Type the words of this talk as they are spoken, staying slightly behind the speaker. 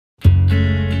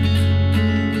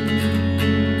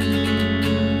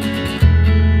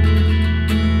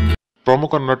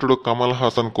ప్రముఖ నటుడు కమల్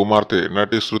హాసన్ కుమార్తె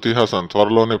నటి శృతి హాసన్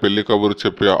త్వరలోనే పెళ్లి కబురు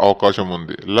చెప్పే అవకాశం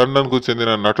ఉంది. లండన్ కు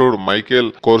చెందిన నటుడు మైకేల్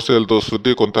కోర్సేల్ తో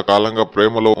శృతి కొంతకాలంగా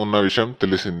ప్రేమలో ఉన్న విషయం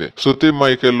తెలిసిందే. శృతి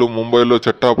మైకేల్ ముంబైలో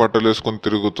చట్టాపట్టలేసుకుని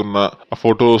తిరుగుతున్న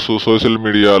ఫొటోస్ సోషల్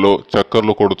మీడియాలో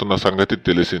చక్కర్లు కొడుతున్న సంగతి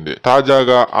తెలిసిందే.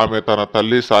 తాజాగా ఆమె తన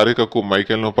తల్లి సారికకు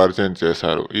మైకేల్ ను పరిచయం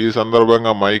చేశారు. ఈ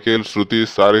సందర్భంగా మైకేల్, శృతి,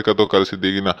 సారికతో కలిసి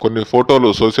దిగిన కొన్ని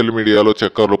ఫోటోలు సోషల్ మీడియాలో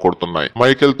చక్కర్లు కొడుతున్నాయి.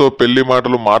 మైకేల్ తో పెళ్లి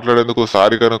మాటలు మాట్లాడేందుకు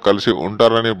సారికను కలిసి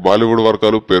ఉంటారని బాలీవుడ్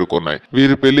వర్గాలు పేర్కొన్నాయి.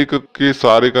 వీరి పెళ్లికి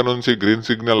సారిక నుంచి గ్రీన్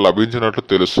సిగ్నల్ లభించినట్లు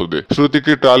తెలుస్తుంది.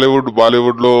 శృతికి టాలీవుడ్,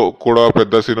 బాలీవుడ్ లో కూడా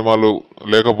పెద్ద సినిమాలు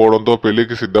లేకపోవడంతో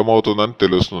పెళ్లికి సిద్ధమవుతుందని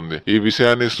తెలుస్తుంది. ఈ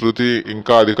విషయాన్ని శృతి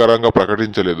ఇంకా అధికారంగా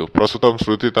ప్రకటించలేదు. ప్రస్తుతం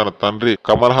శృతి తన తండ్రి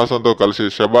కమల్ హాసన్ తో కలిసి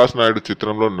శబాస్ నాయుడు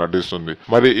చిత్రంలో నటిస్తుంది.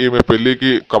 మరి ఈమె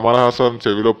పెళ్లికి కమల్ హాసన్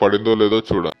చెవిలో పడిందో లేదో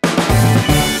చూడాలి.